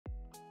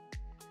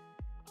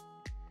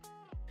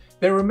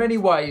There are many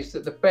ways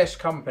that the best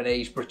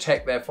companies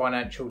protect their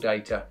financial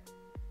data.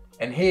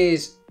 And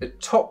here's the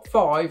top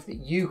 5 that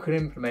you can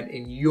implement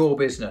in your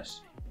business.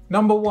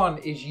 Number 1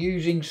 is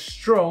using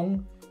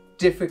strong,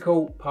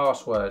 difficult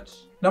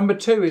passwords. Number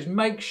 2 is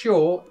make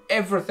sure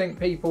everything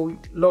people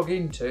log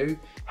into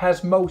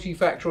has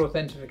multi-factor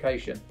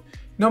authentication.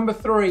 Number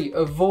 3,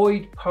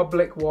 avoid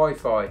public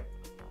Wi-Fi.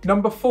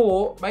 Number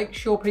 4, make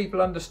sure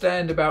people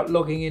understand about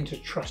logging into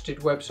trusted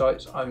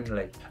websites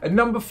only. And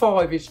number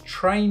 5 is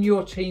train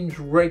your teams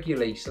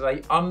regularly so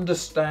they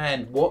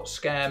understand what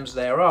scams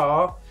there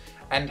are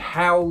and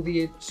how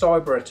the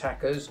cyber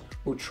attackers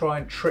will try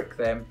and trick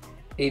them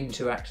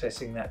into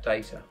accessing that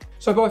data.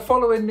 So by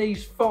following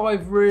these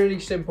 5 really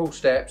simple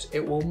steps,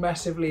 it will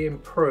massively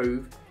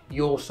improve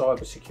your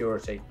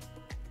cybersecurity.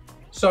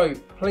 So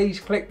please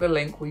click the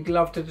link. We'd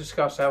love to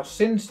discuss how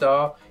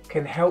Syn-Star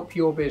can help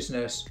your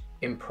business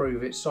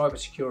improve its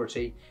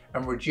cybersecurity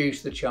and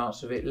reduce the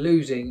chance of it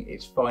losing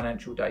its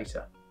financial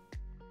data.